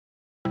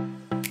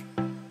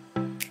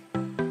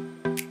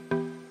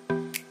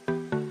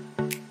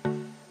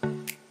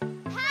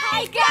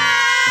Hai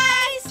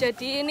guys.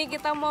 Jadi ini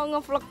kita mau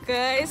ngevlog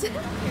guys.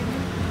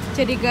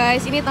 Jadi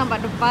guys, ini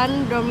tampak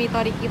depan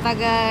dormitory kita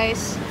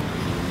guys.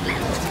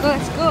 Let's go,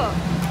 let's go.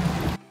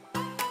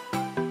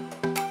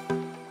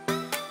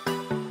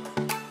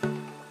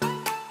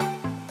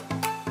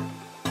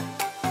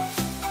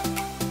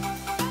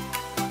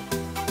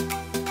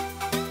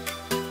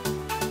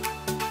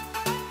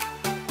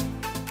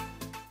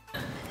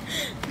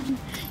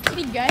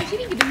 Ini guys,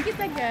 ini gedung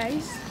kita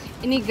guys.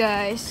 Ini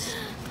guys,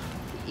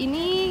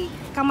 ini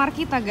kamar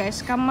kita guys,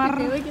 kamar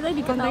kita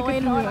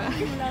diketawain orang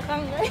di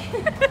belakang guys.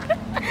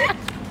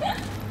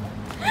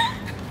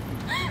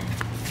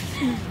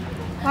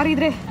 Lari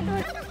Dre.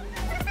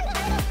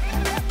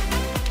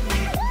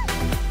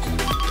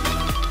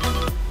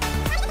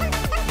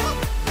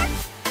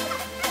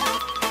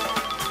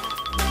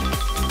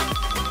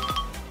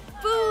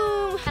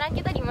 Boom. Sekarang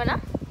kita di mana?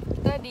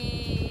 Kita di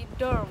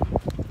dorm.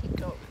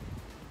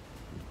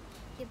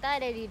 Kita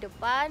ada di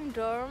depan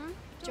dorm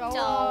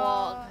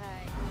Cowok.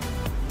 guys.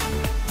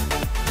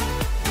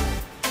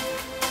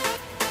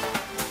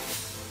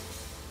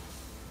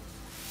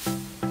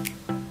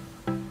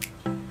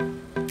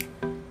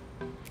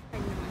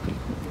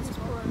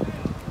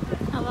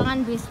 Lapangan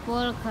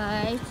baseball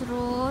guys.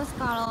 Terus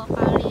kalau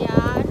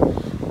kalian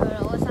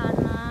belok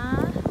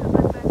sana,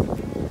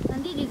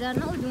 nanti di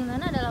sana ujung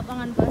sana ada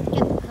lapangan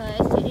basket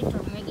guys. Jadi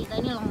dormnya kita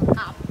ini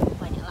lengkap,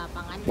 banyak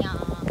lapangannya.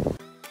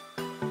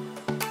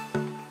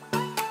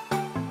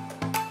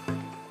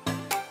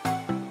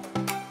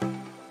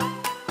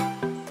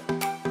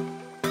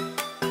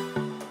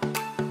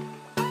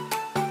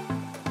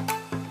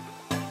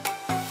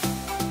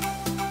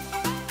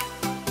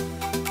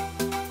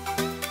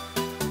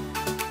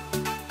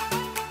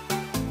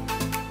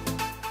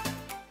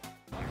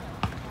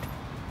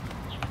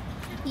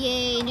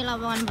 Yeay, ini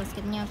lapangan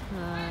basketnya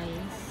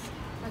guys.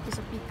 Lagi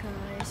sepi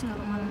guys,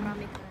 kalau malam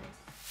rame guys.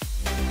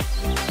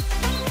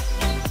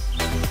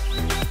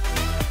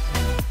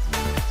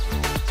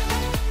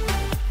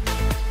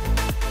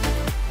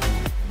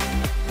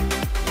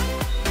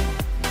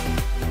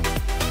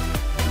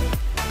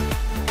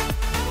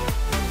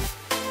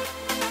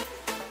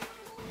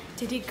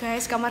 Jadi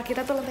guys, kamar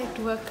kita tuh lantai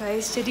 2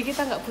 guys. Jadi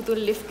kita nggak butuh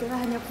lift, kita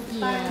hanya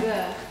butuh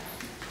tangga.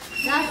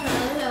 Nah,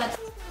 selalu lewat.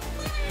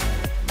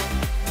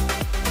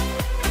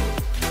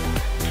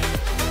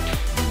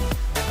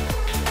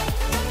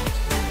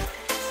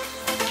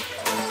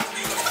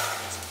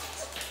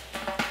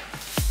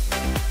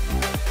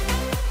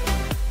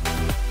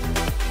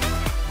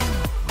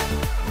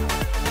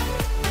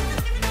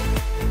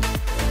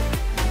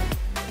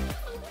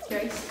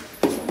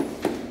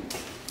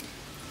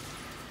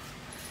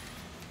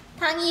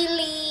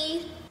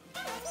 Tangili.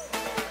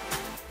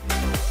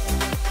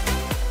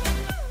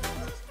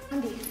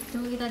 Nanti,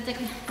 coba kita cek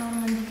ya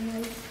kamar mandi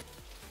guys.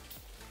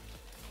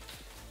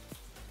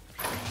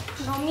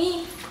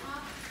 Nomi,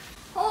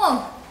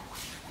 Oh,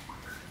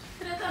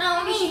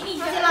 Naomi,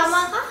 masih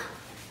lama kah?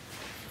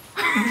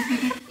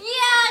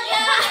 Iya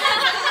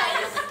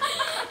guys.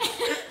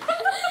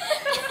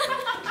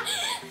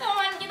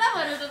 Teman kita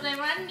baru selesai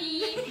mandi.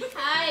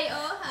 Hai,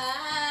 oh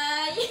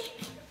hai.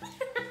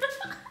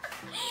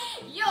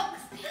 Yuk,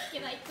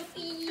 kita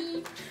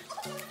ikuti.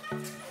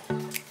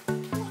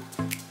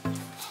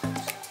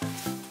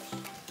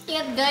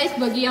 Ingat guys,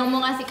 bagi yang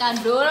mau ngasih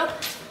kado,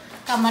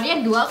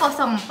 kamarnya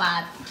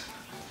 204.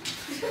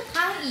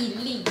 Kang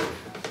Ili.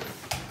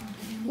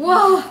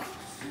 Wow,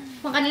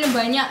 makanannya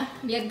banyak.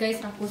 Lihat guys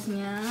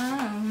rapusnya.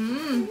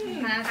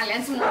 Nah,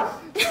 kalian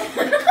semua.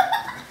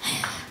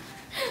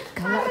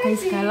 galak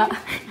guys, galak.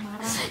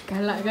 Marah.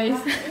 Galak guys.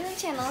 Ini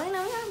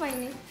channelnya namanya apa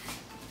ini?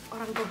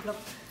 Orang goblok.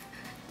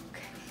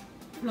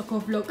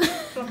 Vlog-vlog.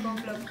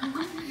 Goblok.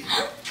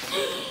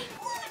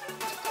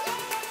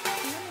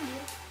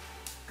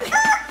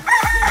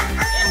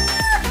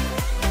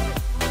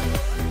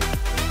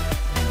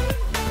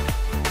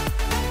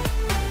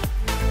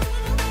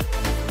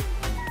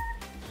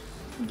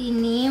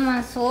 Dini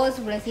masuk,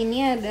 sebelah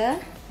sini ada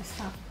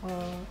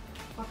wastafel.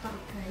 Kotor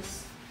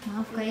guys.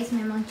 Maaf guys,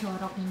 memang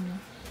jorok ini.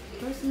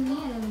 Terus ini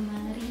ada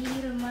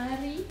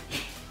lemari.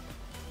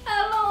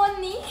 Halo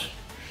Oni.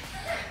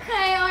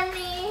 Hai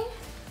Oni.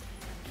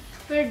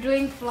 We're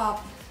doing vlog.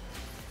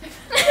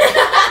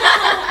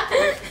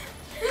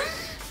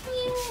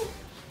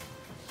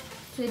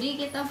 Jadi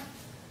kita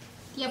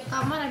tiap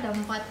kamar ada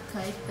 4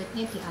 guys,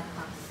 bednya di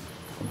atas.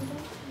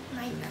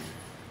 Naik.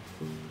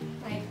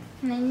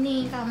 Nah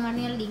ini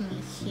kamarnya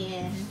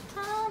limited.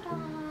 Tada.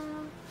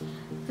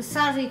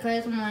 Besar sih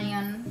guys,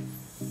 lumayan.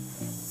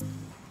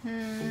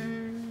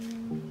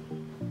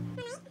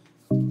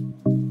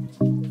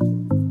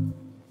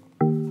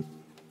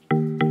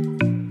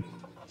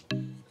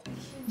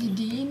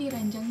 Jadi ini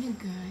ranjangnya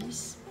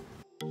guys.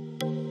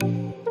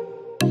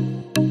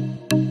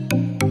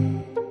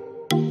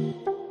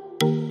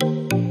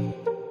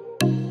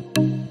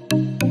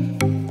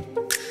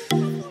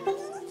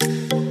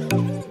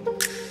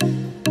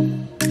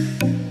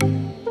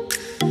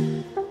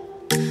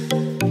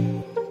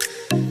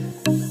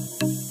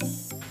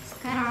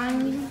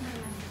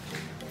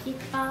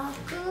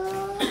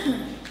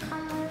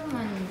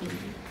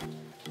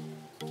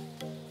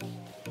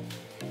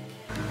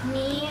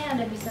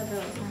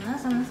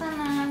 sama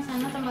sana.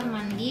 Sana tempat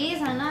mandi,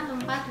 sana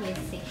tempat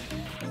WC.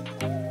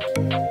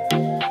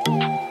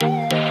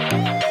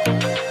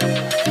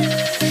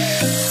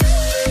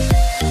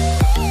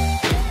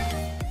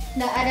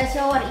 Nggak ada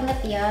shower, inget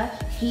ya.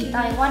 Di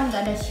Taiwan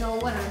nggak ada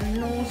shower,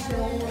 no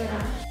shower.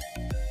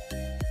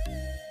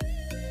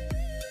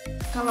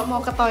 Kalau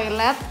mau ke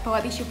toilet bawa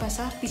tisu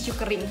basah, tisu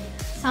kering.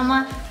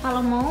 Sama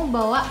kalau mau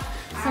bawa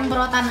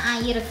semprotan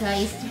air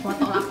guys,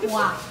 botol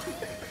aqua.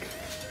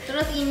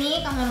 Terus ini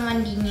kamar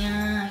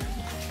mandinya.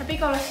 Tapi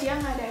kalau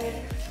siang nggak ada air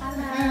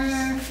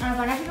panas. Air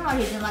panas itu nggak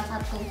di tempat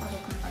satu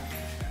tempat.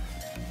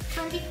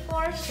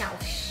 24 小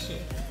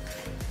时.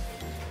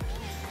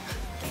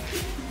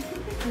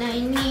 Nah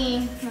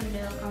ini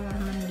model kamar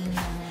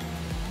mandinya.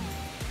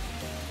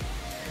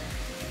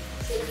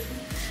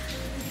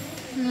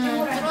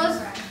 Nah terus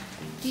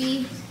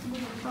di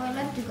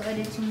toilet juga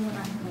ada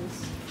jemuran guys.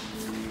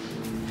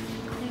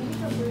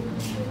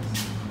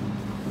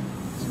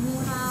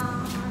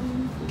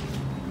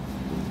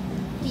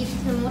 Di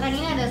jemuran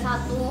ini ada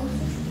satu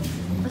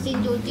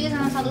mesin cuci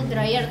sama satu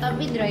dryer,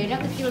 tapi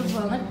dryernya kecil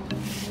banget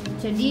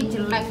jadi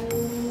jelek.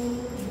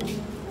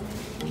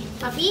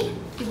 Tapi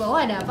di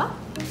bawah ada apa?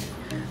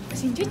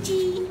 Mesin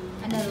cuci.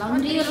 Ada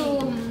laundry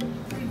room.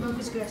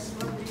 Bagus guys.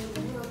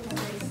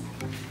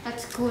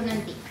 Let's go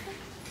nanti.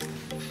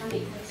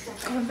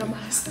 Kalau nggak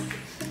bahas.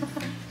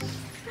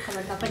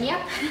 Kapan-kapan ya.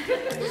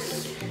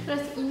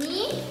 Terus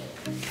ini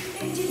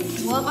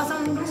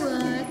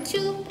 202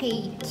 two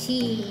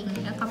paging.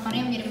 Ya,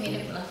 kamarnya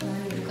mirip-mirip lah,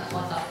 juga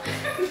kotor.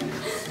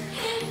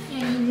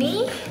 Yang ini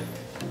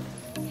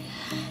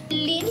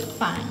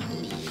Linfan.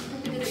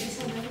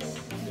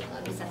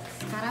 Nggak bisa.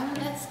 Sekarang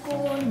let's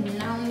go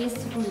now is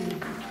room.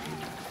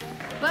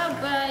 Bye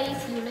bye,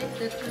 see you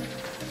later.